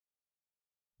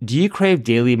Do you crave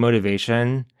daily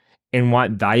motivation and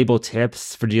want valuable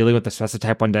tips for dealing with the stress of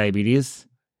type 1 diabetes?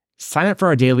 Sign up for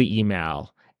our daily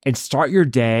email and start your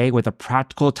day with a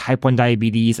practical type 1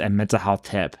 diabetes and mental health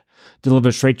tip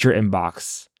delivered straight to your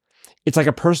inbox. It's like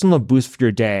a personal boost for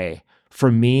your day,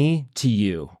 from me to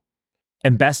you.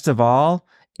 And best of all,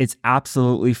 it's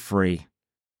absolutely free.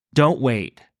 Don't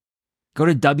wait. Go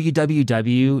to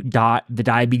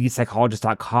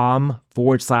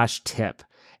www.thediabetespsychologist.com/tip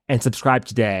and subscribe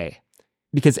today,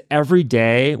 because every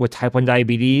day with type 1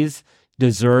 diabetes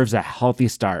deserves a healthy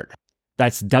start.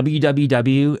 That's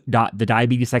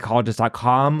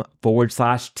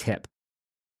www.thediabetespsychologist.com/tip.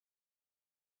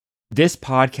 This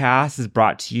podcast is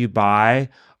brought to you by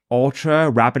ultra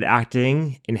rapid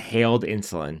acting inhaled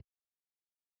insulin.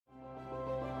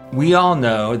 We all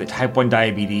know that type 1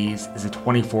 diabetes is a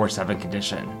 24/7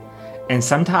 condition, and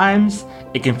sometimes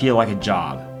it can feel like a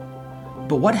job.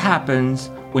 But what happens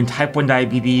when type 1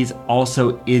 diabetes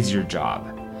also is your job?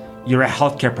 You're a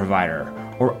healthcare provider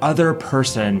or other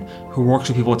person who works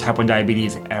with people with type 1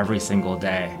 diabetes every single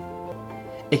day.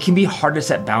 It can be hard to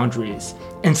set boundaries,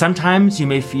 and sometimes you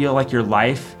may feel like your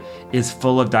life is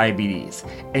full of diabetes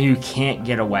and you can't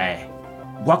get away.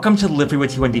 Welcome to the Live Free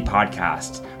with T1D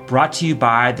podcast, brought to you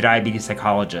by the Diabetes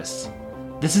Psychologist.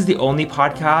 This is the only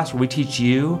podcast where we teach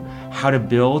you how to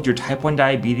build your type 1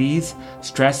 diabetes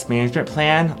stress management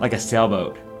plan like a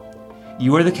sailboat.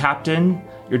 You are the captain,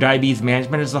 your diabetes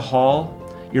management is the hull,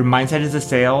 your mindset is the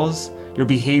sails, your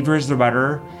behavior is the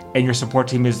rudder, and your support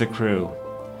team is the crew.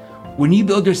 When you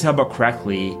build your sailboat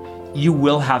correctly, you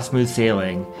will have smooth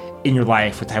sailing in your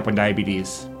life with type 1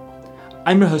 diabetes.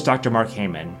 I'm your host, Dr. Mark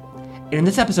Heyman. And in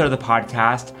this episode of the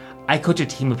podcast, I coach a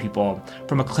team of people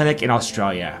from a clinic in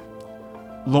Australia.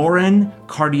 Lauren,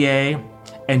 Cartier,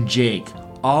 and Jake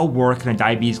all work in a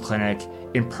diabetes clinic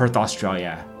in Perth,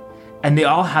 Australia. And they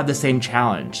all have the same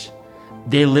challenge.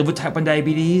 They live with type 1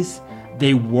 diabetes,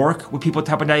 they work with people with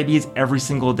type 1 diabetes every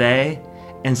single day,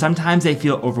 and sometimes they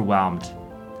feel overwhelmed.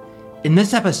 In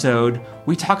this episode,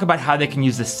 we talk about how they can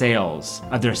use the sails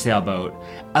of their sailboat,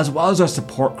 as well as our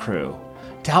support crew,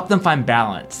 to help them find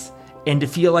balance and to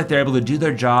feel like they're able to do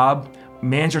their job,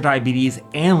 manage their diabetes,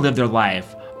 and live their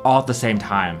life all at the same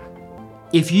time.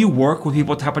 If you work with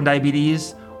people with type 1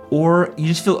 diabetes, or you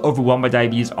just feel overwhelmed by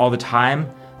diabetes all the time,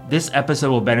 this episode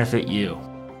will benefit you.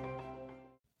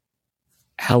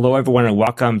 Hello, everyone, and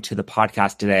welcome to the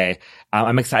podcast today.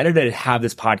 I'm excited to have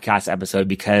this podcast episode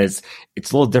because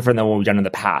it's a little different than what we've done in the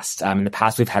past. In the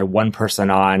past, we've had one person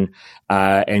on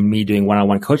and me doing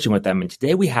one-on-one coaching with them. And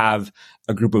today we have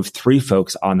a group of 3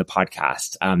 folks on the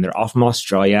podcast. They're all from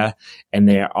Australia, and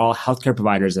they're all healthcare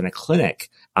providers in a clinic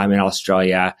in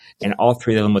Australia. And all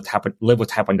 3 of them live with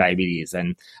type 1 diabetes.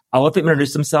 And I'll let them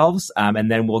introduce themselves, and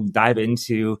then we'll dive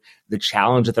into the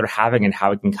challenge that they're having and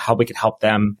how we can help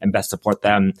them and best support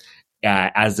them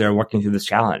as they're working through this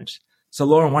challenge. So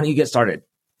Lauren, why don't you get started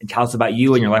and tell us about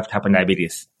you and your life with type 1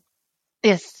 diabetes?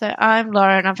 Yes, so I'm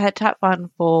Lauren. I've had type 1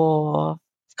 for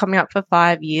coming up for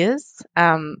 5 years.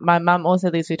 My mum also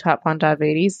lives with type 1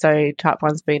 diabetes, so type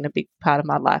 1's been a big part of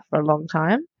my life for a long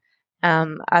time.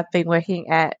 I've been working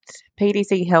at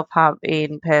PDC Health Hub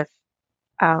in Perth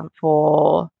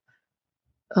for,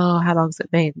 how long's it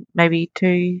been? Maybe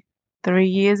 2-3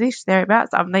 years-ish,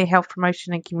 thereabouts. I'm the Health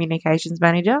Promotion and Communications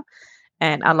Manager,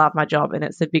 and I love my job, and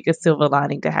it's the biggest silver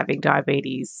lining to having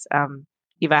diabetes.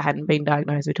 If I hadn't been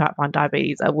diagnosed with type 1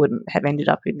 diabetes, I wouldn't have ended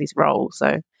up in this role.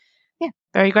 So, yeah,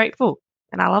 very grateful,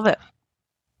 and I love it.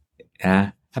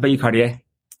 Yeah. How about you, Cartier?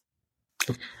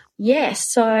 Yeah,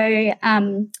 so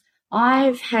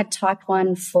I've had type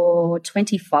 1 for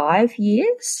 25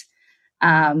 years.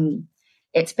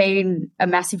 It's been a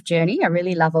massive journey. I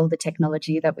really love all the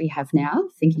technology that we have now.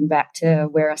 Thinking back to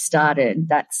where I started,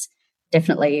 that's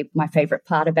definitely my favourite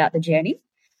part about the journey.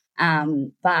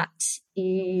 But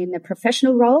in a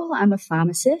professional role, I'm a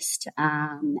pharmacist,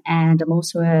 and I'm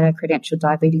also a credentialed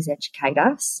diabetes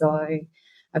educator. So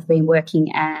I've been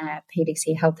working at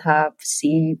PDC Health Hub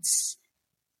since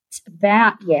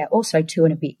about, also 2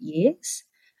 and a bit years.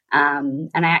 And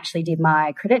I actually did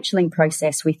my credentialing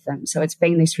process with them. So it's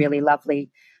been this really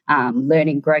lovely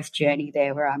learning growth journey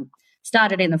there where I'm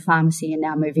started in the pharmacy and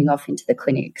now moving off into the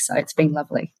clinic. So it's been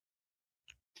lovely.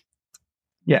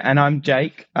 Yeah, and I'm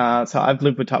Jake. So I've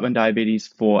lived with type 1 diabetes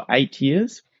for 8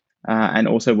 years and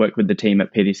also worked with the team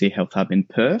at PDC Health Hub in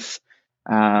Perth.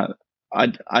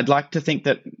 I'd like to think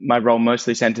that my role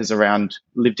mostly centres around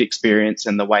lived experience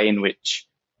and the way in which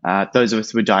those of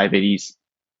us with diabetes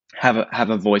have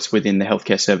a voice within the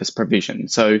healthcare service provision.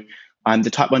 So I'm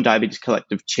the Type 1 Diabetes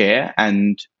Collective Chair,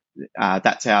 and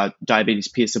that's our diabetes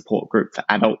peer support group for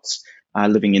adults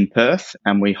living in Perth,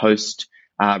 and we host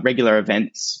regular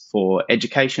events for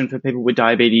education for people with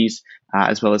diabetes,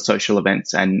 as well as social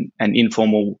events and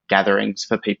informal gatherings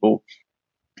for people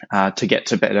to get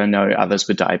to better know others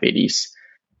with diabetes.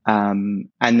 And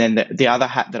then the other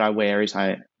hat that I wear is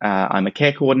I'm a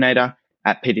care coordinator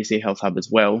at PDC Health Hub as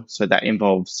well. So that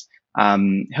involves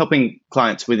helping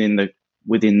clients within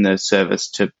the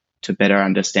service to better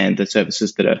understand the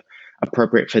services that are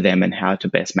appropriate for them and how to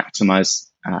best maximize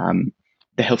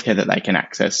the healthcare that they can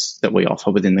access that we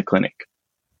offer within the clinic.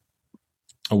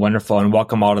 Wonderful. And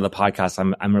welcome all to the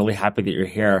podcast. I'm really happy that you're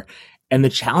here. And the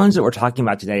challenge that we're talking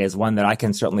about today is one that I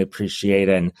can certainly appreciate,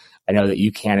 and I know that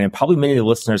you can, and probably many of the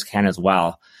listeners can as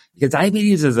well. Because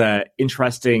diabetes is an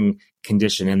interesting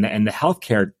condition, and the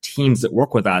healthcare teams that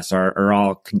work with us are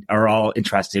all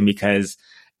interesting, because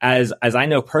as I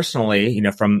know personally,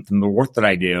 from the work that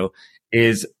I do,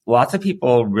 is lots of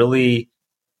people really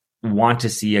want to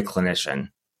see a clinician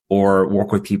or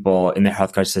work with people in the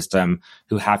healthcare system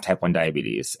who have type 1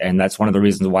 diabetes. And that's one of the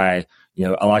reasons why,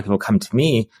 a lot of people come to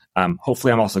me.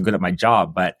 Hopefully I'm also good at my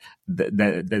job, but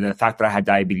the fact that I had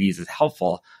diabetes is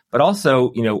helpful. But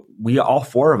also, we all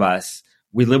four of us,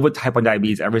 we live with type 1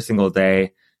 diabetes every single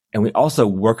day, and we also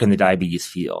work in the diabetes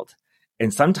field.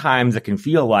 And sometimes it can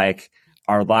feel like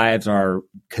our lives are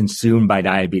consumed by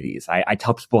diabetes. I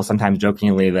tell people sometimes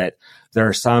jokingly that there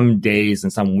are some days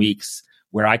and some weeks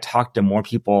where I talk to more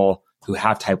people who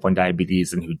have type 1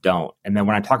 diabetes than who don't. And then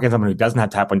when I talk to someone who doesn't have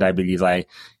type 1 diabetes, I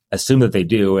assume that they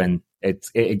do, and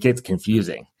it gets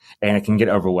confusing and it can get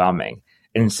overwhelming.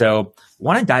 And so I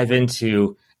want to dive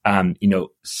into,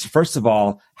 first of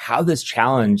all, how this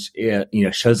challenge,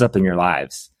 shows up in your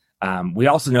lives. We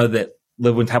also know that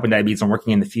living with type 1 diabetes and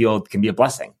working in the field can be a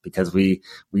blessing, because we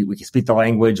can speak the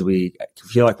language. We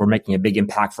feel like we're making a big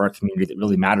impact for our community that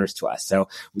really matters to us. So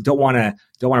we don't want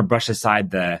to brush aside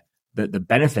the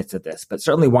benefits of this, but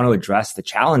certainly want to address the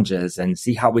challenges and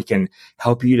see how we can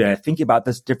help you to think about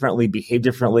this differently, behave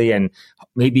differently, and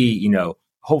maybe,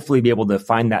 hopefully be able to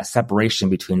find that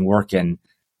separation between work and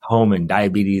home and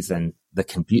diabetes, and the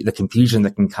confusion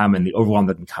that can come and the overwhelm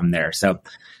that can come there. So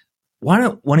why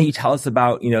don't you tell us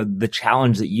about, the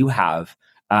challenge that you have,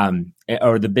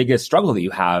 or the biggest struggle that you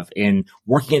have in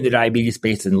working in the diabetes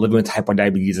space and living with type 1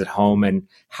 diabetes at home, and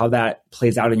how that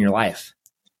plays out in your life?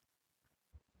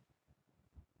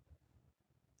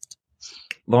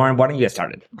 Lauren, why don't you get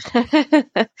started?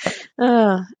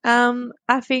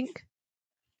 I think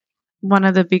one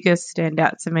of the biggest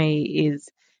standouts to me is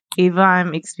if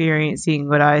I'm experiencing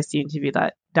what I assume to be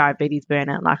like diabetes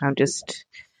burnout, like I'm just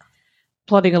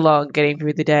plodding along, getting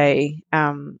through the day,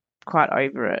 quite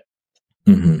over it.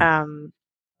 Mm-hmm.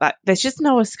 But there's just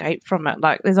no escape from it.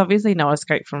 Like, there's obviously no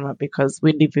escape from it because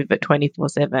we live with it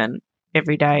 24/7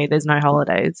 every day. There's no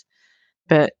holidays.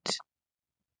 But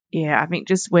yeah, I think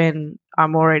just when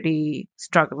I'm already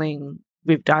struggling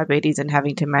with diabetes and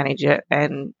having to manage it,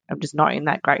 and I'm just not in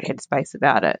that great headspace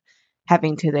about it,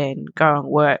 having to then go and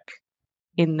work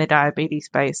in the diabetes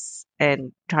space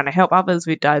and trying to help others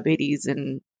with diabetes,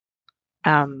 and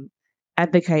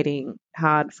advocating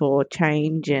hard for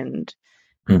change and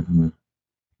Mm-hmm.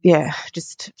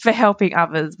 just for helping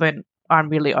others when I'm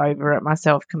really over it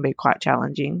myself can be quite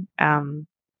challenging.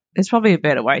 There's probably a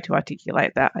better way to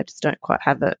articulate that. I just don't quite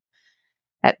have it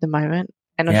at the moment.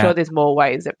 And I'm sure there's more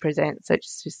ways it presents. So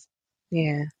it's just,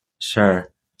 yeah. Sure.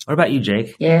 What about you,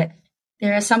 Jake? Yeah,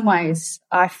 there are some ways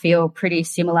I feel pretty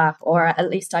similar, or at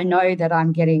least I know that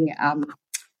I'm getting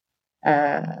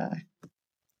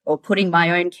or putting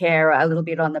my own care a little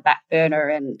bit on the back burner,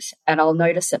 and I'll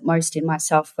notice it most in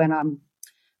myself when I'm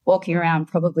walking around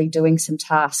probably doing some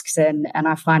tasks, and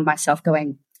I find myself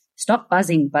going, stop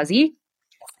buzzing, Buzzy.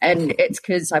 And it's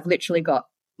because I've literally got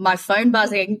my phone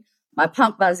buzzing, my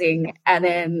pump buzzing, and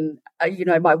then,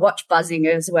 my watch buzzing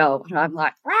as well. And I'm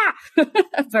like, rah!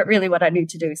 But really what I need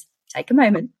to do is take a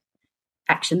moment,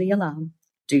 action the alarm,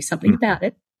 do something about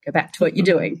it, go back to what you're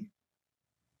doing.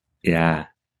 Yeah.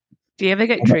 Do you ever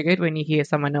get triggered when you hear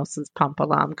someone else's pump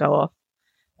alarm go off?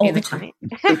 All the time.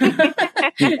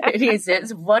 It is.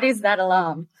 It's, what is that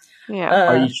alarm? Yeah.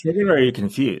 Are you triggered or are you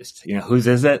confused? Whose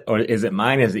is it? Or is it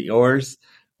mine? Is it yours?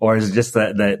 Or is it just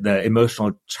the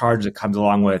emotional charge that comes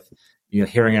along with,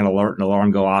 hearing an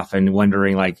alarm go off and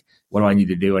wondering, like, what do I need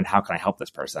to do and how can I help this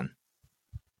person?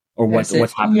 Or what's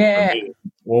happening for me?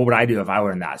 What would I do if I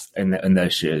were in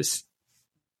those shoes?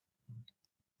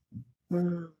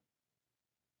 Don't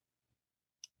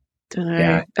know.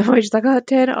 Yeah. We're just like,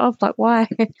 turn it off. Like, why?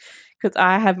 Because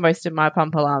I have most of my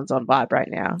pump alarms on vibrate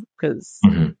now because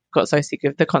got so sick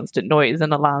of the constant noise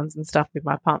and alarms and stuff with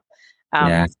my pump.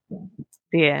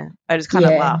 Yeah, I just kind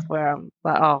of laugh where I'm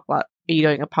like, are you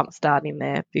doing a pump start in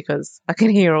there? Because I can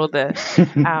hear all the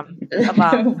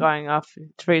alarms going off.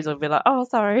 Teresa will be like, oh,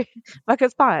 sorry. Like,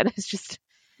 it's fine. It's just...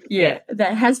 Yeah,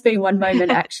 there has been one moment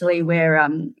actually where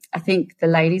I think the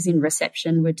ladies in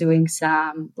reception were doing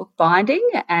some bookbinding,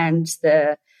 and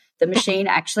the machine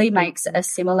actually makes a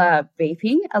similar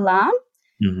beeping alarm.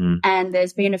 Mm-hmm. And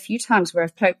there's been a few times where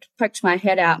I've poked my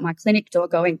head out my clinic door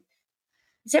going,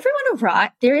 is everyone all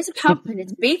right? There is a pump and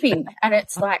it's beeping and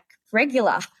it's like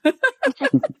regular.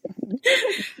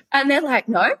 And they're like,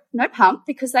 no pump,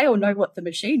 because they all know what the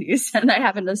machine is and they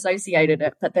haven't associated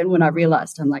it. But then when I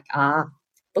realised, I'm like,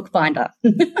 bookbinder.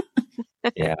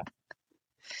 Yeah.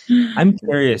 I'm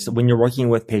curious, when you're working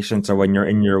with patients or when you're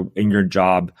in your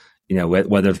job,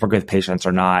 whether it's working with patients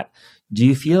or not, do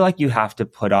you feel like you have to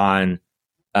put on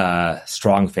a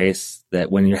strong face that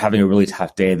when you're having a really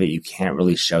tough day that you can't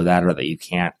really show that, or that you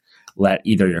can't let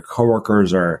either your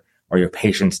coworkers or your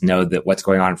patients know that what's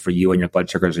going on for you and your blood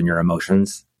sugars and your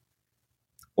emotions?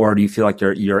 Or do you feel like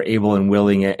you're able and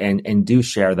willing and do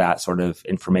share that sort of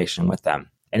information with them?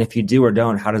 And if you do or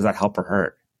don't, how does that help or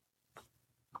hurt?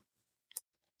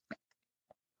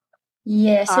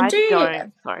 Yes, I do.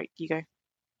 Sorry, you go.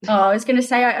 Oh, I was going to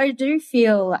say I do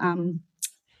feel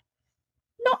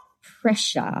not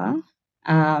pressure,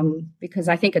 because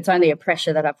I think it's only a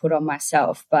pressure that I put on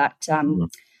myself, but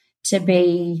to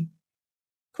be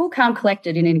cool, calm,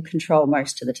 collected, and in control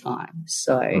most of the time.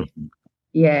 So,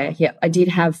 yeah, I did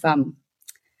have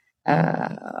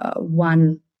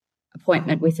one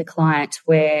appointment with a client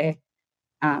where,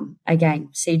 again,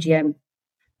 CGM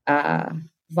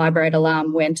vibrate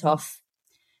alarm went off,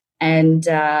 and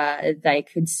they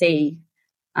could see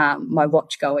my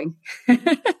watch going.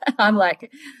 I'm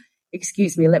like,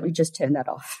 excuse me, let me just turn that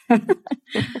off.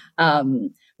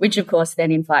 Which, of course,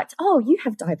 then invites, oh, you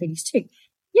have diabetes too.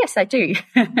 Yes, I do.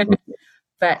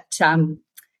 But,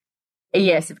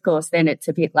 yes, of course, then it's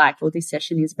a bit like, well, this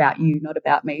session is about you, not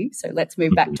about me. So let's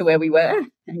move back to where we were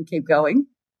and keep going.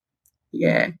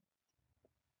 Yeah.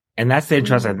 And that's the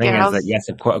interesting thing is that, yes,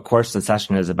 of course, the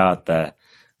session is about the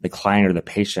client or the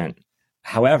patient.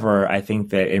 However, I think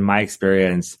that in my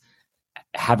experience,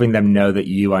 having them know that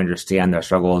you understand their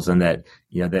struggles and that,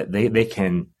 that they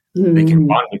can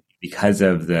bond with you because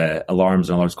of the alarms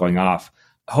and alerts going off.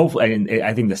 Hopefully, and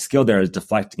I think the skill there is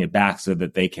deflecting it back so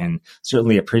that they can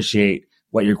certainly appreciate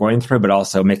what you're going through, but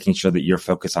also making sure that you're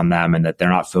focused on them and that they're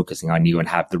not focusing on you, and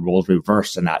have the roles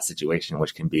reversed in that situation,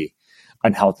 which can be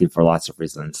unhealthy for lots of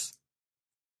reasons.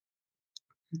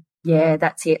 Yeah,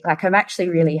 that's it. Like, I'm actually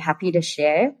really happy to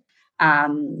share.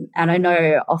 And I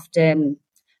know often,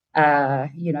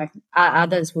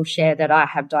 others will share that I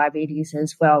have diabetes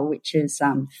as well, which is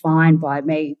fine by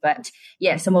me. But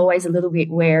yes, I'm always a little bit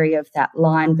wary of that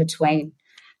line between,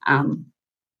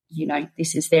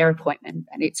 this is their appointment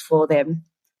and it's for them,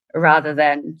 rather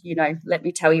than, let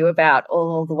me tell you about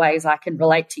all the ways I can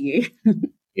relate to you.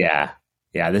 Yeah.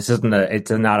 This isn't it's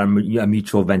not a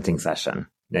mutual venting session.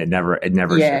 It never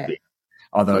should be.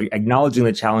 Although acknowledging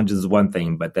the challenges is one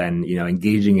thing, but then,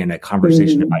 engaging in a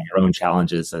conversation about your own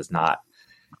challenges is not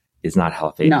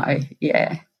healthy. No.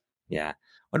 Yeah. Yeah.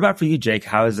 What about for you, Jake?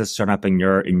 How has this shown up in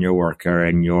your work or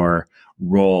in your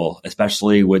role,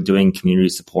 especially with doing community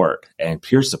support and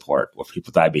peer support with people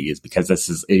with diabetes? Because this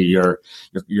is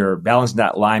you're balancing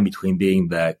that line between being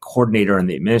the coordinator and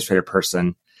the administrative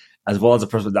person, as well as the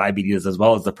person with diabetes, as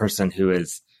well as the person who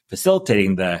is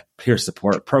facilitating the peer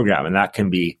support program. And that can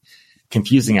be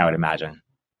confusing, I would imagine.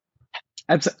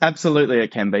 Absolutely,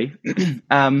 it can be.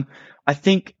 I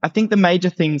think the major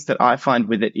things that I find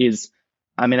with it is,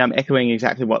 I'm echoing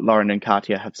exactly what Lauren and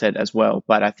Katia have said as well,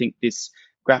 but I think this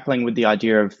grappling with the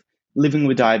idea of living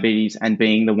with diabetes and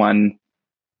being the one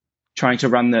trying to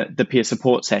run the peer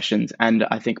support sessions. And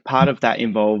I think part of that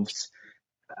involves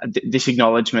this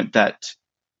acknowledgement that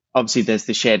obviously there's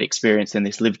the shared experience and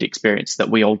this lived experience that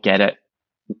we all get it,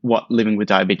 what living with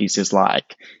diabetes is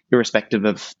like, irrespective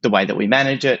of the way that we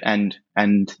manage it and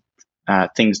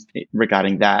things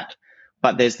regarding that.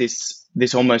 But there's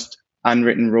this almost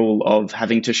unwritten rule of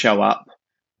having to show up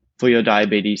for your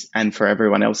diabetes and for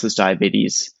everyone else's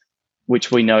diabetes,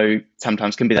 which we know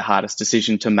sometimes can be the hardest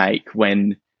decision to make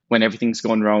when everything's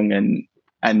gone wrong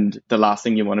and the last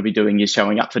thing you want to be doing is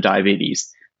showing up for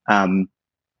diabetes.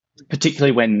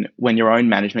 Particularly when your own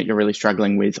management you're really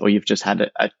struggling with, or you've just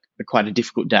had quite a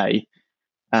difficult day.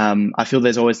 I feel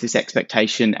there's always this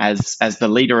expectation as the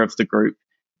leader of the group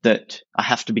that I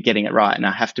have to be getting it right, and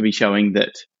I have to be showing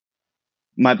that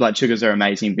my blood sugars are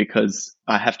amazing, because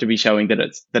I have to be showing that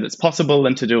it's possible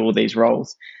and to do all these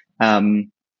roles. So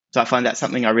I find that's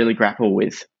something I really grapple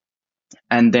with.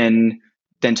 And then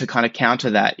then to kind of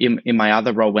counter that, in my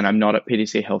other role when I'm not at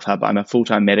PDC Health Hub, I'm a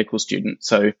full-time medical student.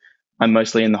 So I'm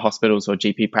mostly in the hospitals or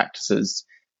GP practices.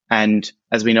 And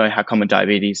as we know how common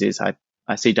diabetes is,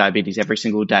 I see diabetes every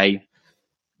single day,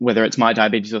 whether it's my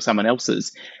diabetes or someone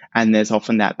else's. And there's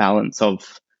often that balance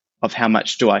of how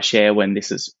much do I share when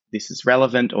this is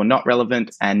relevant or not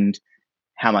relevant, and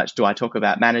how much do I talk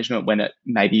about management when it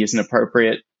maybe isn't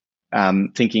appropriate.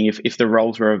 Thinking if the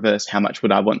roles were reversed, how much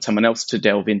would I want someone else to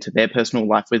delve into their personal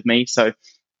life with me? So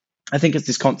I think it's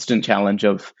this constant challenge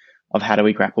of how do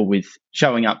we grapple with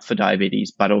showing up for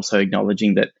diabetes, but also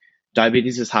acknowledging that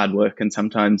diabetes is hard work, and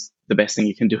sometimes the best thing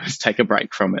you can do is take a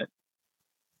break from it.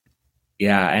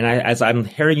 Yeah, and as I'm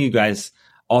hearing you guys,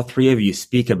 all three of you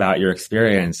speak about your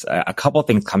experience, a couple of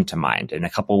things come to mind, and a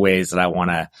couple of ways that I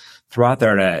want to throw out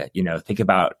there to, think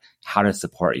about how to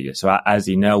support you. So as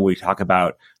you know, we talk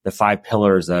about the 5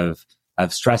 pillars of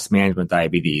stress management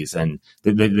diabetes. And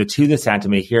the two that stand to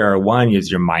me here are, one is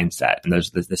your mindset, and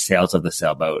there's the sails of the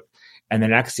sailboat. And the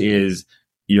next is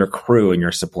your crew and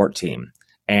your support team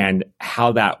and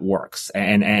how that works.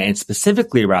 And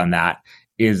specifically around that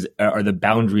are the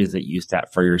boundaries that you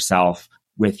set for yourself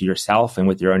with yourself and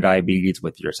with your own diabetes,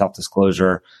 with your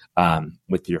self-disclosure,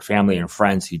 with your family and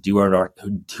friends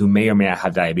who may or may not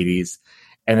have diabetes.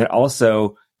 And then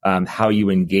also how you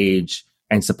engage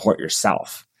and support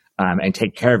yourself and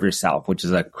take care of yourself, which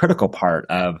is a critical part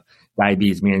of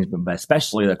diabetes management, but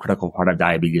especially the critical part of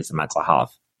diabetes and mental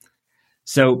health.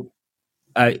 So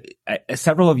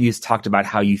several of you talked about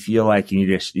how you feel like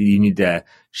you need to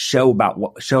show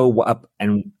up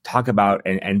and talk about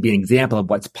and be an example of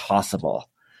what's possible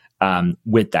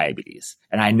with diabetes.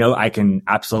 And I know I can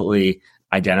absolutely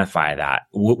identify that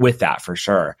with that for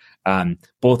sure,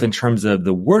 both in terms of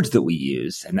the words that we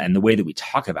use and the way that we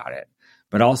talk about it,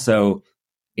 but also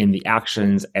in the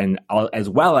actions and as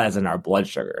well as in our blood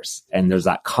sugars. And there's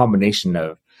that combination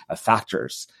of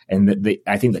factors. And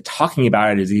I think that talking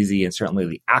about it is easy, and certainly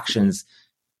the actions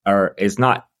is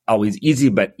not always easy,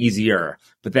 but easier.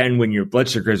 But then when your blood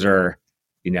sugars are,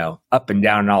 up and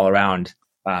down and all around,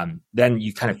 then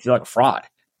you kind of feel like a fraud.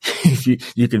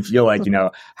 you can feel like,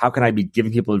 how can I be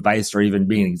giving people advice or even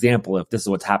being an example if this is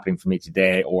what's happening for me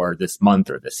today or this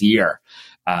month or this year?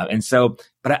 And so,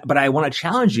 but I want to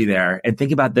challenge you there and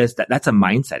think about this, that's a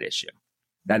mindset issue.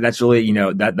 That's really,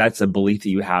 that's a belief that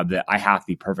you have that I have to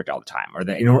be perfect all the time, or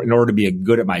that in order to be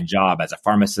good at my job as a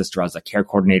pharmacist or as a care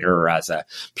coordinator or as a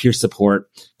peer support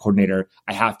coordinator,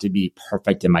 I have to be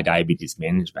perfect in my diabetes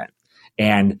management.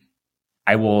 And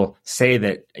I will say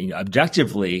that,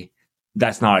 objectively,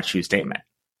 that's not a true statement.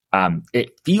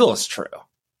 It feels true,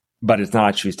 but it's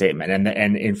not a true statement.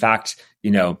 And in fact,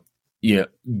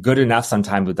 good enough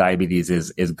sometimes with diabetes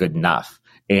is good enough.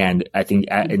 And I think,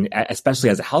 especially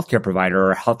as a healthcare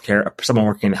provider or someone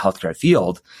working in the healthcare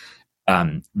field,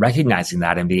 recognizing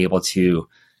that and being able to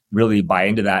really buy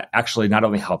into that actually not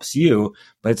only helps you,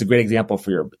 but it's a great example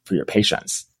for your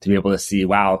patients to be able to see,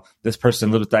 wow, this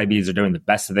person lives with diabetes, they're doing the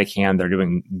best that they can, they're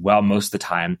doing well most of the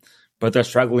time, but they're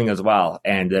struggling as well,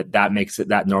 and that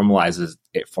normalizes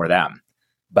it for them.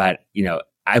 But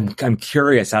I'm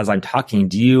curious as I'm talking.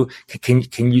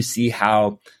 Can you see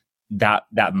how that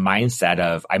mindset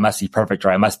of I must be perfect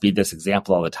or I must be this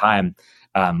example all the time,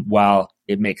 while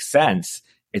it makes sense,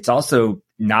 it's also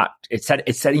not. It's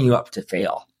setting you up to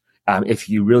fail if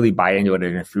you really buy into it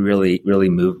and if you really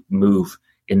move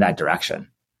in that direction.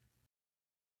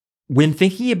 When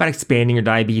thinking about expanding your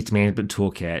diabetes management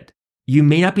toolkit, you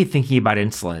may not be thinking about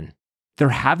insulin. There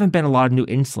haven't been a lot of new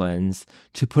insulins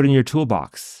to put in your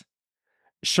toolbox.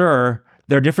 Sure,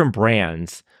 there are different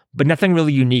brands, but nothing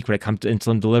really unique when it comes to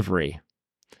insulin delivery,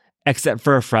 except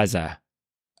for Afrezza.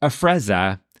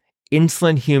 Afrezza,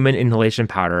 insulin human inhalation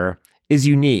powder, is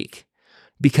unique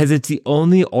because it's the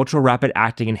only ultra-rapid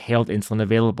acting inhaled insulin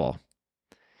available.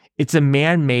 It's a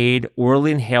man-made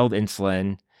orally inhaled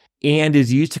insulin and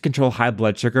is used to control high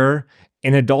blood sugar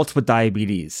in adults with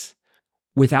diabetes,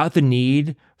 without the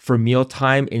need for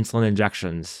mealtime insulin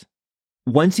injections.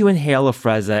 Once you inhale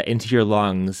Afrezza into your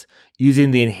lungs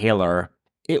using the inhaler,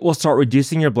 it will start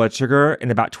reducing your blood sugar in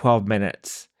about 12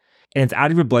 minutes, and it's out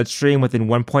of your bloodstream within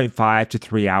 1.5 to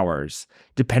 3 hours,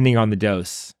 depending on the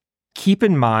dose. Keep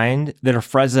in mind that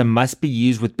Afrezza must be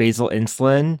used with basal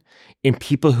insulin in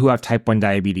people who have type 1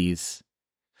 diabetes.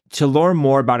 To learn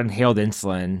more about inhaled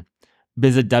insulin,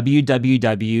 visit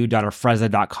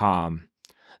www.afrezza.com.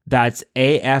 That's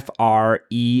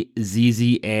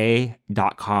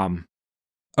AFREZZA.com.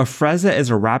 Afrezza is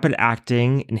a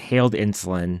rapid-acting inhaled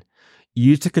insulin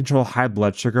used to control high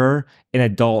blood sugar in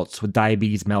adults with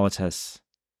diabetes mellitus.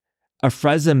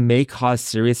 Afrezza may cause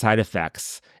serious side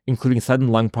effects, including sudden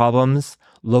lung problems,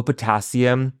 low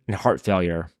potassium, and heart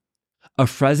failure.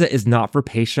 Afrezza is not for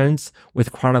patients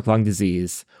with chronic lung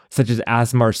disease, such as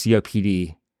asthma or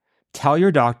COPD. Tell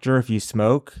your doctor if you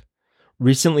smoke,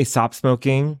 recently stopped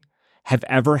smoking, have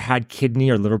ever had kidney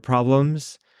or liver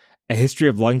problems, a history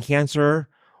of lung cancer,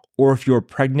 or if you're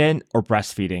pregnant or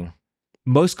breastfeeding.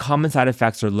 Most common side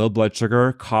effects are low blood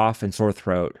sugar, cough, and sore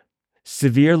throat.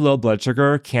 Severe low blood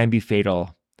sugar can be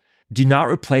fatal. Do not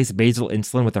replace basal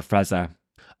insulin with Afrezza.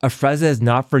 Afrezza is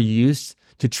not for use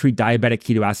to treat diabetic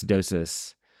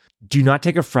ketoacidosis. Do not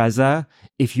take Afrezza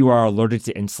if you are allergic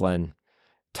to insulin.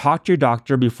 Talk to your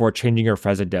doctor before changing your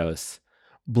Afrezza dose.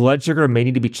 Blood sugar may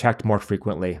need to be checked more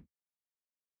frequently.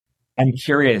 I'm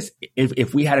curious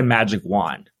if we had a magic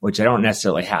wand, which I don't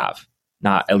necessarily have,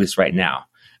 not at least right now,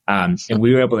 and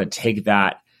we were able to take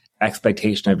that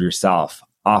expectation of yourself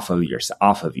off of you,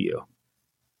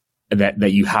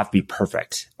 that you have to be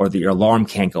perfect, or that your alarm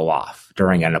can't go off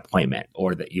during an appointment,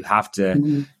 or that you have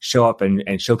to show up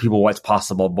and show people what's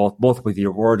possible, both with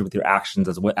your words, with your actions,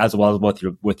 as well as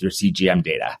with your CGM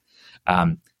data.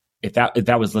 If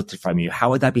that was lifted from you,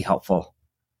 how would that be helpful,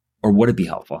 or would it be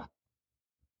helpful?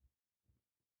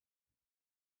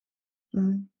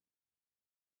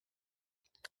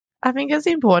 I think it's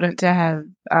important to have,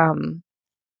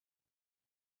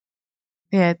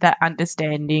 that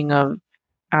understanding of,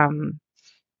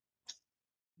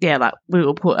 like we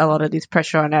will put a lot of this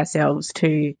pressure on ourselves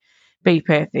to be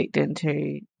perfect and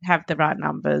to have the right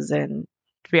numbers and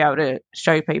to be able to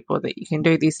show people that you can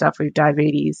do this stuff with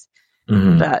diabetes.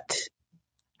 But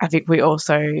I think we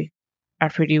also are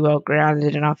pretty well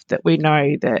grounded enough that we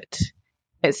know that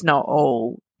it's not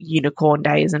all unicorn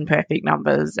days and perfect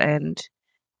numbers. And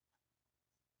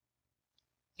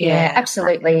yeah,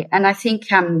 absolutely. And I think,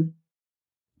 that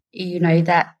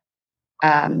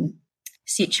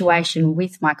situation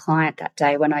with my client that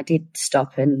day when I did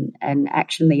stop and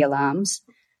action the alarms,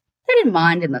 they didn't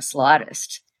mind in the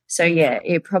slightest. So, yeah,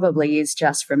 it probably is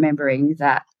just remembering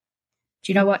that,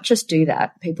 do you know what, just do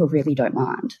that. People really don't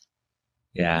mind.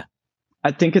 Yeah.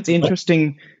 I think it's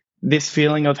interesting, this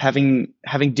feeling of having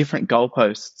different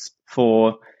goalposts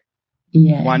for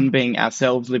one being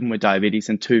ourselves living with diabetes,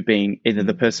 and two being either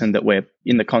the person that we're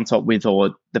in the consult with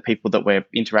or the people that we're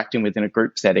interacting with in a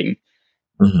group setting.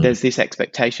 There's this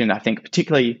expectation, I think,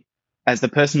 particularly as the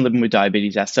person living with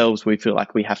diabetes ourselves, we feel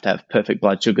like we have to have perfect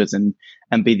blood sugars and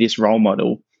be this role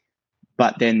model.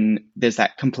 But then there's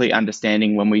that complete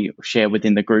understanding when we share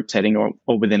within the group setting or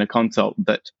within a consult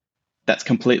that that's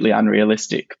completely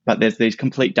unrealistic. But there's these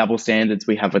complete double standards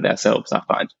we have with ourselves, I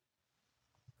find.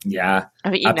 Yeah, I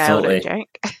think you absolutely. nailed it,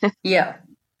 Jake. Yeah.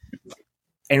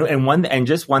 And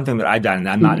just one thing that I've done, and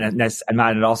I'm not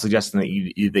at all suggesting that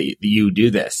you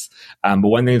do this, but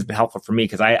one thing that's been helpful for me,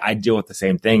 because I deal with the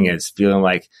same thing, is feeling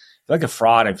like a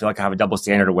fraud. I feel like I have a double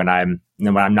standard when I'm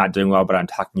not doing well, but I'm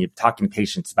talking to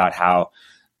patients about how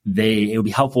it would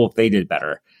be helpful if they did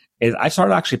better. Is I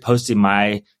started actually posting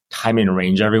my time in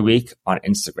range every week on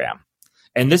Instagram.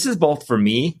 And this is both for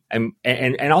me and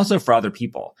also for other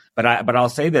people. But I'll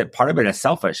say that part of it is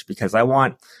selfish, because I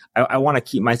want to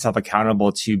keep myself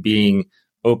accountable to being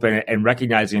open and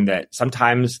recognizing that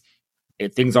sometimes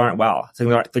things aren't well,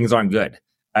 things aren't good,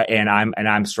 and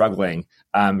I'm struggling.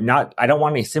 I don't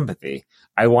want any sympathy.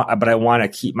 But I want to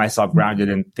keep myself grounded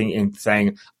and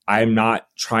saying I'm not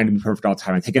trying to be perfect all the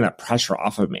time and taking that pressure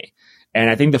off of me. And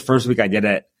I think the first week I did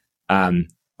it,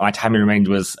 my time in range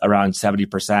was around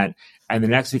 70%. And the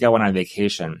next week I went on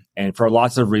vacation, and for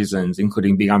lots of reasons,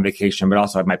 including being on vacation, but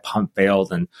also my pump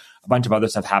failed and a bunch of other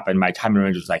stuff happened. My time in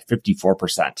range was like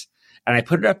 54%. And I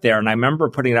put it up there, and I remember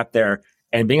putting it up there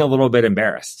and being a little bit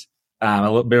embarrassed, being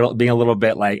a little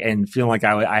bit like, and feeling like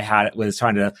I was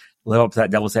trying to live up to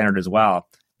that double standard as well.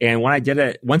 And when I did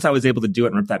it, once I was able to do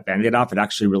it and rip that Band-Aid off, it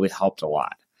actually really helped a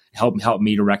lot. It helped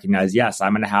me to recognize, yes,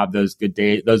 I'm going to have those good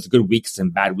days, those good weeks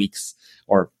and bad weeks,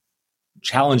 or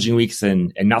challenging weeks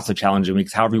and not so challenging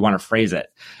weeks, however you want to phrase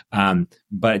it.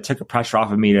 But it took a pressure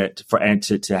off of me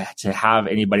to have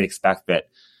anybody expect that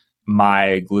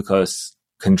my glucose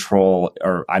control,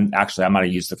 or I'm going to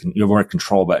use the word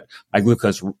control, but my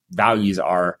glucose values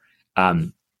are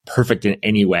perfect in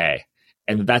any way,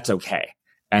 and that's okay.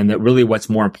 And that really what's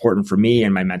more important for me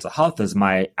and my mental health is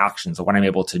my actions of what I'm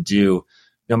able to do,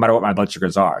 no matter what my blood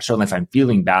sugars are. Certainly if I'm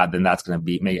feeling bad, then that's going to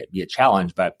be a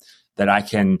challenge, but that I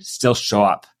can still show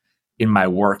up in my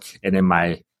work and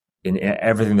in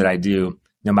everything that I do,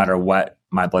 no matter what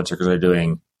my blood sugars are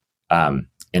doing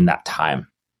in that time.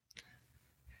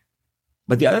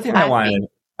 But the other thing go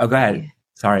ahead.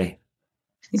 Sorry.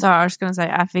 So I was going to say,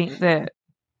 I think that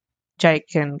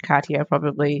Jake and Katia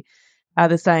probably are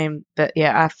the same. That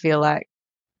I feel like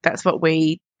that's what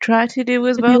we try to do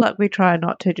as well. Like we try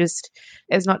not to just,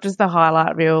 it's not just the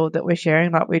highlight reel that we're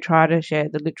sharing. Like we try to share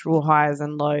the literal highs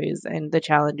and lows and the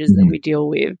challenges that we deal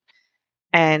with.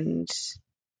 And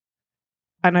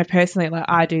I know personally, like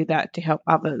I do that to help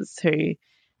others who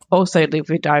also live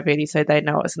with diabetes, so they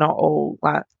know it's not all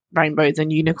like rainbows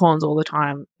and unicorns all the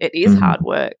time. It is hard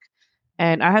work.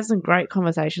 And I have some great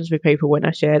conversations with people when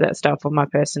I share that stuff on my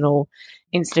personal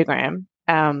Instagram.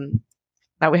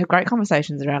 Like we have great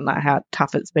conversations around like how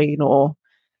tough it's been, or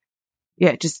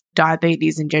just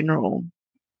diabetes in general.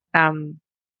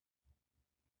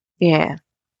 Yeah.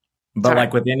 But Sorry.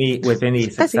 like with any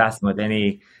success and with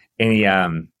any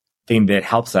thing that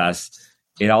helps us,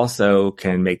 it also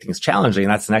can make things challenging.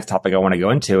 And that's the next topic I want to go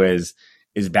into is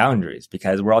boundaries,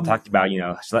 because we're all talking about,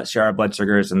 so let's share our blood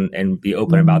sugars and be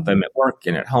open about them at work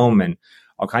and at home and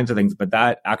all kinds of things. But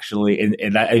that actually,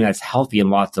 and that's healthy in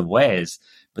lots of ways.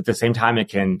 But at the same time, it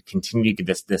can continue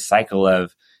this cycle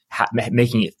of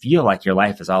making it feel like your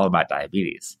life is all about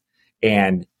diabetes.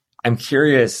 And I'm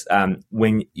curious,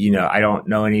 when, I don't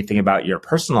know anything about your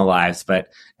personal lives, but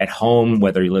at home,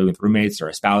 whether you're living with roommates or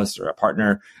a spouse or a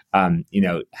partner, I'm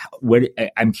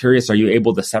curious, are you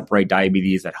able to separate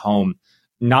diabetes at home?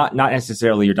 Not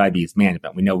necessarily your diabetes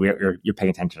management. We know you're paying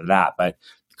attention to that, but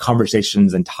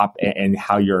conversations and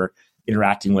how you're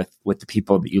interacting with the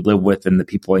people that you live with and the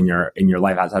people in your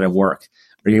life outside of work.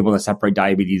 Are you able to separate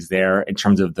diabetes there in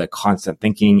terms of the constant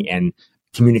thinking and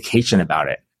communication about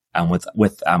it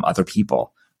with other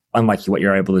people, unlike what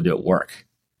you're able to do at work?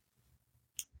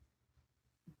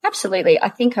 Absolutely. I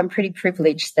think I'm pretty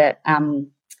privileged that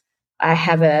I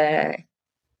have a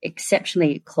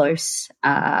exceptionally close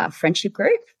friendship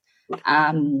group,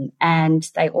 and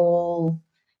they all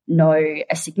know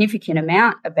a significant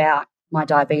amount about my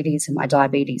diabetes and my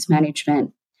diabetes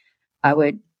management. I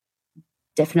would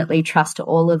definitely trust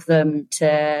all of them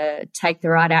to take the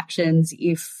right actions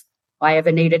if I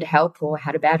ever needed help or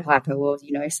had a bad hypo or,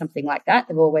 something like that.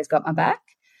 They've always got my back.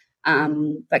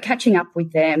 But catching up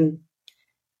with them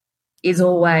is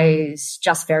always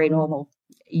just very normal,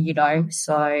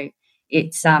 so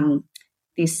it's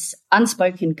this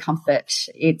unspoken comfort.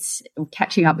 It's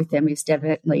catching up with them is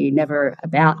definitely never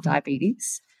about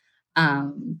diabetes.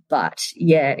 But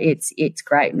yeah, it's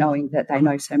great knowing that they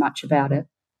know so much about it.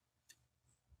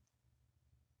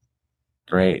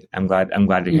 Great. I'm glad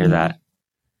to hear that.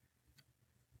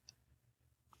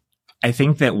 I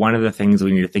think that one of the things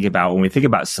we need to think about when we think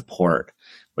about support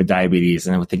with diabetes,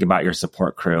 and we think about your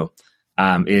support crew,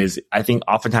 is I think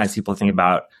oftentimes people think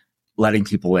about letting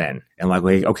people in and like,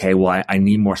 okay, well, I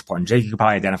need more support. And Jake, you could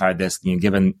probably identify this,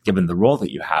 given the role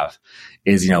that you have,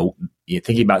 is, you're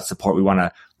thinking about support. We want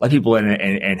to let people in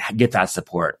and get that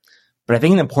support. But I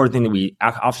think an important thing that we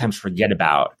oftentimes forget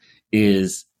about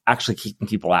is actually keeping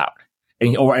people out,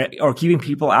 or keeping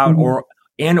people out,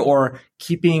 or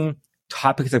keeping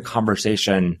topics of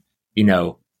conversation,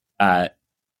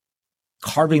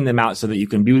 carving them out so that you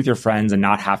can be with your friends and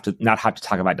not have to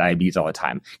talk about diabetes all the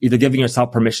time. Either giving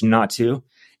yourself permission not to,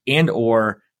 and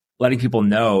or letting people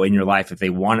know in your life if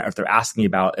they're asking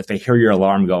about, if they hear your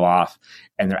alarm go off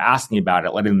and they're asking about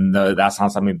it, letting them know that's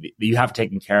not something that you have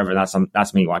taken care of and that's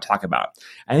something you want to talk about.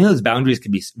 I think those boundaries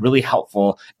can be really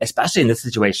helpful, especially in this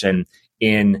situation,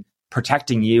 in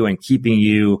protecting you and keeping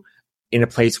you in a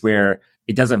place where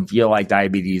it doesn't feel like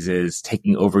diabetes is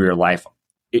taking over your life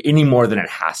any more than it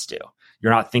has to.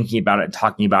 You're not thinking about it,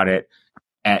 talking about it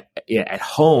at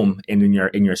home and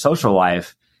in your social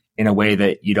life in a way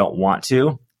that you don't want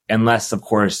to, unless, of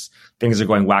course, things are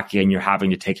going wacky and you're having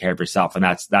to take care of yourself. And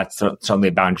that's certainly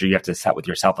a boundary you have to set with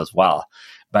yourself as well.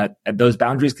 But those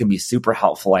boundaries can be super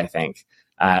helpful, I think.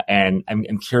 And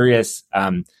I'm curious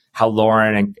how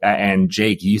Lauren and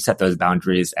Jake, you set those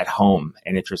boundaries at home,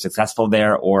 and if you're successful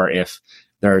there, or if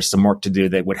there's some work to do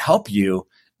that would help you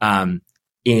as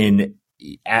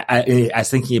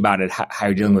thinking about it, how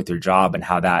you're dealing with your job and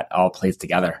how that all plays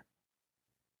together.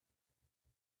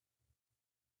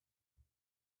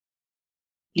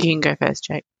 You can go first,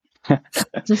 Jake.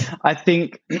 I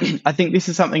think this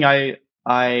is something I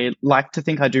like to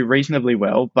think I do reasonably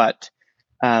well, but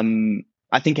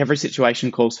I think every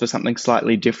situation calls for something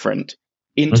slightly different.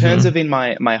 In terms of in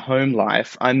my home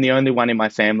life, I'm the only one in my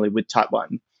family with type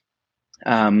 1.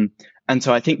 And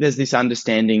so I think there's this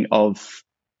understanding of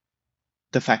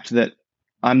the fact that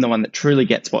I'm the one that truly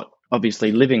gets what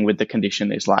obviously living with the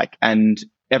condition is like. And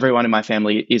everyone in my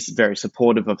family is very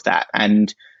supportive of that.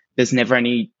 And there's never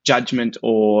any judgment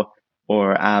or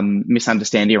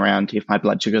misunderstanding around if my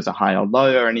blood sugars are high or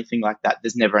low or anything like that.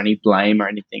 There's never any blame or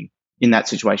anything in that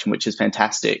situation, which is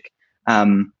fantastic.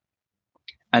 And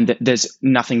and there's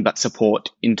nothing but support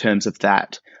in terms of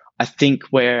that. I think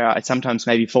where I sometimes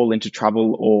maybe fall into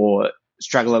trouble or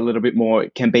struggle a little bit more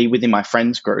can be within my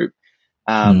friends group.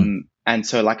 And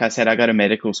so, like I said, I go to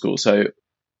medical school, so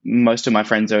most of my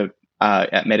friends are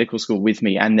at medical school with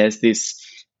me, and there's this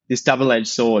double-edged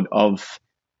sword of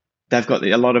they've got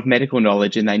a lot of medical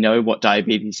knowledge and they know what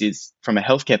diabetes is from a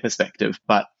healthcare perspective,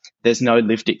 but there's no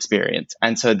lived experience.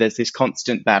 And so there's this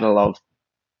constant battle of,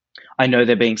 I know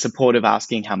they're being supportive,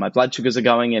 asking how my blood sugars are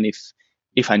going and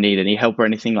if I need any help or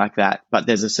anything like that. But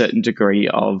there's a certain degree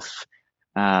of,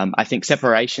 I think,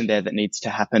 separation there that needs to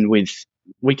happen with,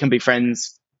 we can be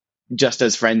friends just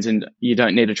as friends and you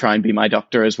don't need to try and be my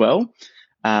doctor as well.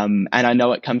 And I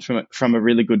know it comes from a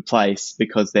really good place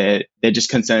because they're just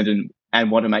concerned and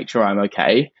want to make sure I'm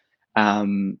okay.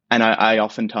 And I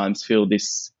oftentimes feel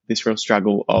this real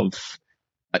struggle of,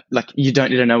 like, you don't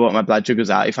need to know what my blood sugars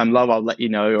are. If I'm low, I'll let you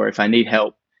know, or if I need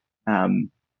help.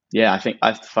 I think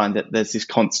I find that there's this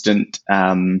constant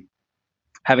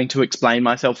having to explain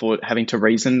myself or having to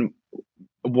reason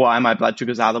why my blood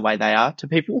sugars are the way they are to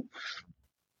people.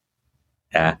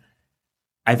 Yeah.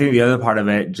 I think the other part of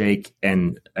it, Jake,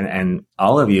 and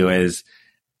all of you, is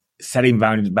setting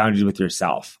boundaries with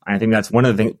yourself. And I think that's one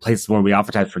of the places where we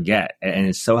oftentimes forget, and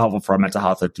it's so helpful for our mental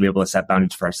health to be able to set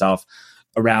boundaries for ourselves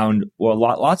around, well,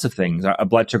 lots of things. Our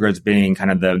blood sugar is being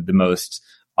kind of the most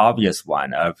obvious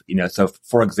one of, so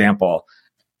for example,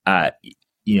 one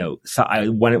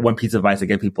piece of advice I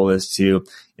give people is to,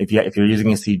 if you're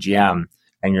using a CGM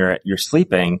and you're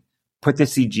sleeping, put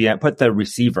the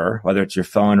receiver, whether it's your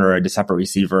phone or a separate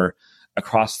receiver,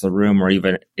 across the room or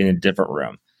even in a different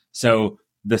room. So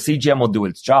the CGM will do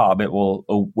its job. It will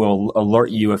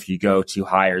alert you if you go too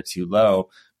high or too low.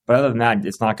 But other than that,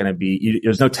 it's not going to be,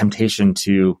 there's no temptation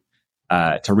to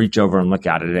reach over and look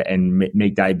at it and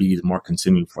make diabetes more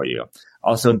consuming for you.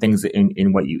 Also in things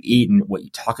in what you eat and what you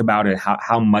talk about and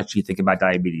how much you think about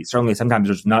diabetes. Certainly sometimes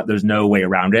there's no way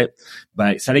around it,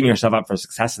 but setting yourself up for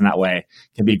success in that way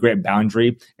can be a great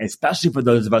boundary, especially for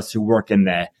those of us who work in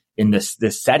this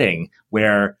setting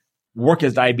where work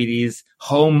is diabetes,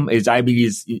 home is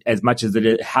diabetes as much as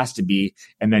it has to be,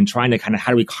 and then trying to kind of,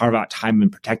 how do we carve out time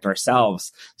and protect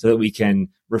ourselves so that we can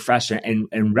refresh and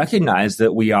recognize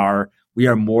that we are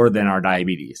more than our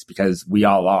diabetes, because we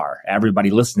all are.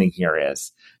 Everybody listening here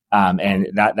is. And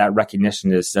that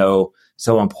recognition is so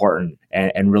important,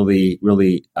 and really,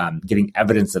 really, getting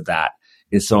evidence of that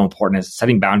is so important. And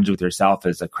setting boundaries with yourself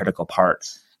is a critical part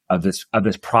of this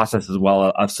process as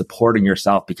well, of supporting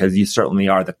yourself, because you certainly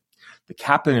are the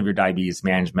captain of your diabetes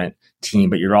management team,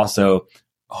 but you're also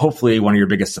hopefully one of your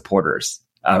biggest supporters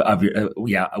one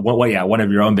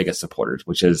of your own biggest supporters,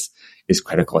 which is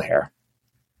critical here.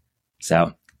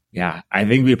 So, yeah, I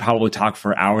think we probably talk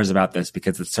for hours about this,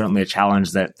 because it's certainly a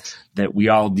challenge that we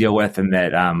all deal with, and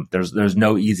that there's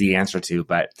no easy answer to.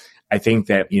 But I think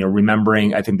that,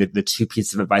 remembering, I think that the two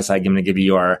pieces of advice I'm going to give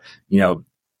you are,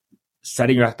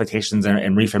 setting your expectations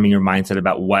and reframing your mindset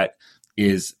about what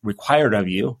is required of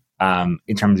you,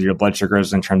 in terms of your blood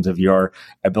sugars, in terms of your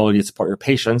ability to support your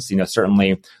patients.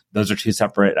 Certainly those are two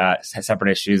separate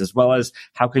issues, as well as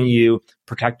how can you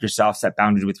protect yourself, set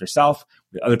boundaries with yourself,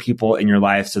 with other people in your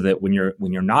life, so that when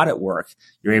you're not at work,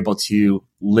 you're able to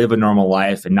live a normal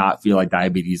life and not feel like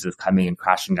diabetes is coming and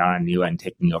crashing down on you and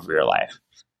taking over your life.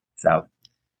 So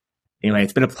anyway,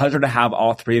 it's been a pleasure to have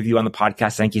all three of you on the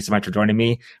podcast. Thank you so much for joining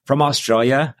me from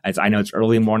Australia, as I know it's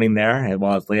early morning there, as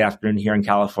well as late afternoon here in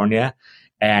California.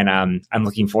 And I'm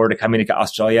looking forward to coming to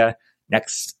Australia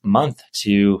next month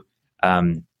to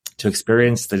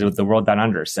experience the world down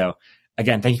under. So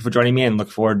again, thank you for joining me, and look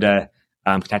forward to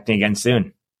connecting again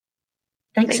soon.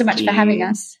 Thanks so much for having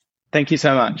us. Thank you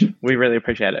so much. We really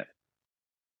appreciate it.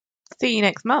 See you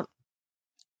next month.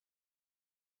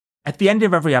 At the end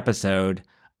of every episode,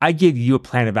 I give you a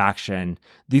plan of action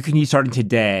that you can use starting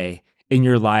today in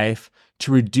your life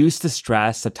to reduce the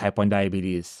stress of type 1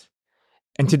 diabetes.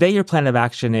 And today your plan of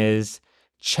action is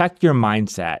check your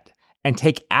mindset and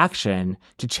take action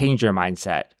to change your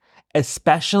mindset,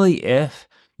 especially if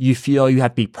you feel you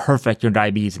have to be perfect in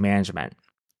diabetes management.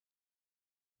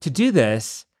 To do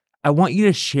this, I want you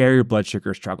to share your blood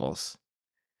sugar struggles.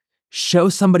 Show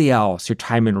somebody else your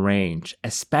time in range,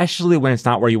 especially when it's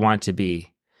not where you want it to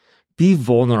be. Be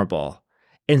vulnerable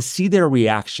and see their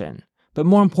reaction, but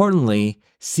more importantly,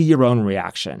 see your own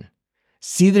reaction.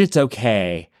 See that it's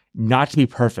okay not to be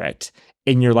perfect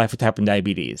in your life with type 1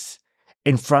 diabetes.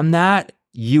 And from that,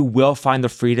 you will find the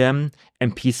freedom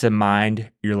and peace of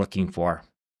mind you're looking for.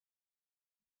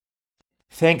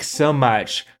 Thanks so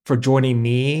much for joining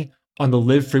me on the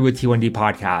Live Free with T1D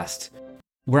podcast.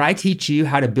 where I teach you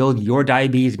how to build your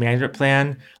diabetes management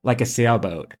plan like a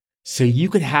sailboat so you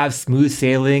can have smooth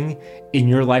sailing in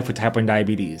your life with type 1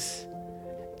 diabetes.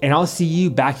 And I'll see you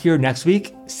back here next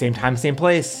week, same time, same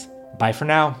place. Bye for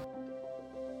now.